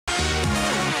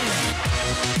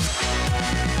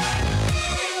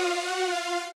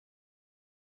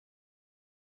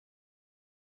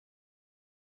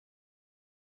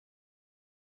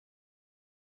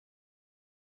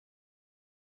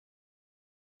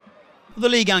The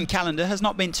Ligue 1 calendar has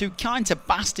not been too kind to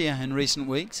Bastia in recent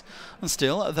weeks, and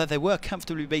still, though they were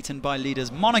comfortably beaten by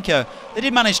leaders Monaco, they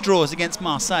did manage draws against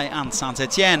Marseille and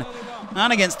Saint-Etienne.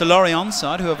 And against the Lorient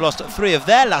side, who have lost 3 of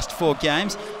their last 4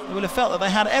 games, they will have felt that they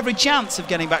had every chance of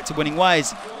getting back to winning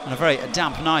ways on a very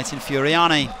damp night in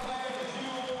Furiani.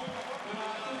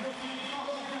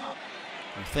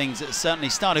 Well, things certainly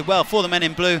started well for the men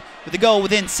in blue, with the goal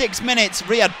within 6 minutes.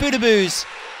 Ryad BOUDEBOUZ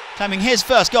claiming his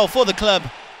first goal for the club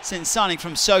since signing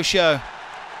from Sochaux.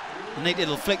 A neat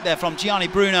little flick there from Gianni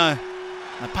Bruno.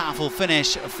 And a powerful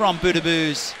finish from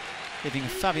BOUDEBOUZ, giving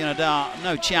Fabien Haidar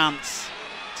no chance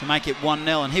to make it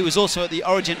 1-0. And he was also at the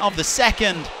origin of the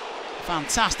second.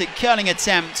 Fantastic curling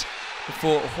attempt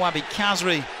before Wahbi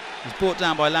KHAZRI was brought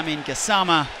down by Lamine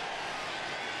Gassama.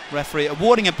 Referee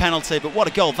awarding a penalty, but what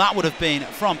a goal that would have been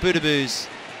from BOUDEBOUZ.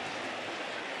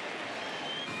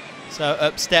 So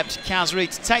up stepped KHAZRI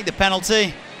to take the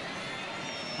penalty.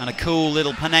 And a cool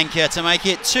little Panenka to make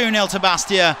it 2-0 to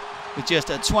Bastia with just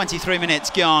 23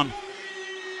 minutes gone.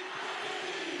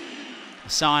 A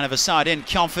sign of a side in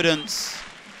confidence.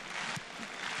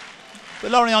 But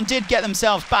Lorient did get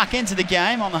themselves back into the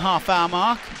game on the half-hour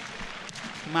mark.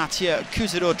 Mathieu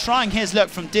COUTADEUR trying his luck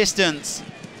from distance.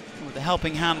 With a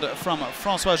helping hand from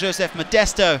François-Joseph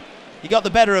MODESTO. He got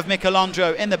the better of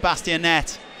Mickaël in the Bastia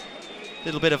net.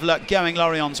 Little bit of luck going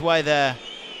Lorient's way there.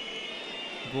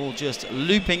 Ball just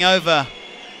looping over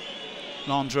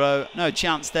LANDREAU, no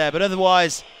chance there, but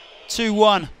otherwise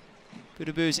 2-1.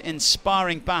 BOUDEBOUZ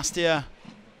inspiring Bastia,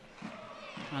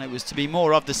 and it was to be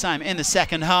more of the same in the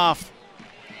second half.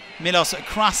 Milos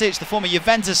KRASIC, the former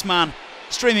Juventus man,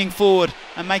 streaming forward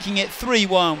and making it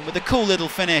 3-1 with a cool little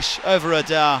finish over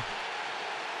Haidar.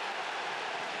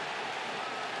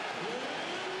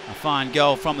 A fine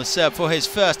goal from the Serb for his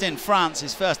first in France,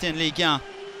 his first in Ligue 1.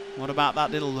 What about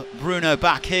that little Bruno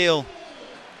back heel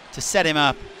to set him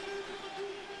up?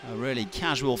 A really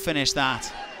casual finish that.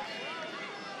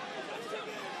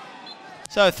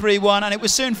 So 3-1, and it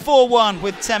was soon 4-1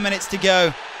 with 10 minutes to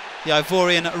go. The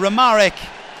Ivorian ROMARIC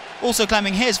also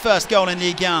claiming his first goal in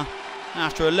Ligue 1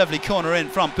 after a lovely corner in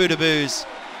from BOUDEBOUZ.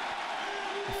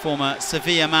 The former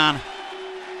Sevilla man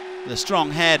with a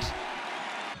strong head.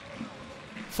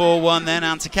 4-1 then,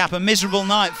 and to cap a miserable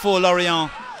night for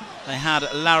Lorient. They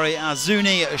had Larry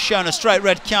AZOUNI shown a straight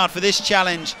red card for this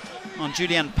challenge on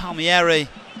Julian PALMIERI.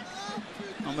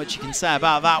 Not much you can say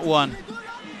about that one.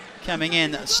 Coming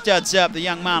in, studs up, the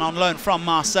young man on loan from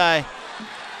Marseille,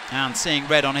 and seeing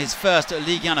red on his first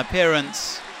Ligue 1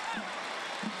 appearance.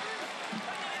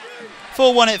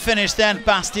 4-1 it finished then,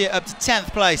 Bastia up to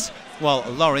 10th place, while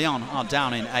Lorient are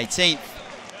down in 18th.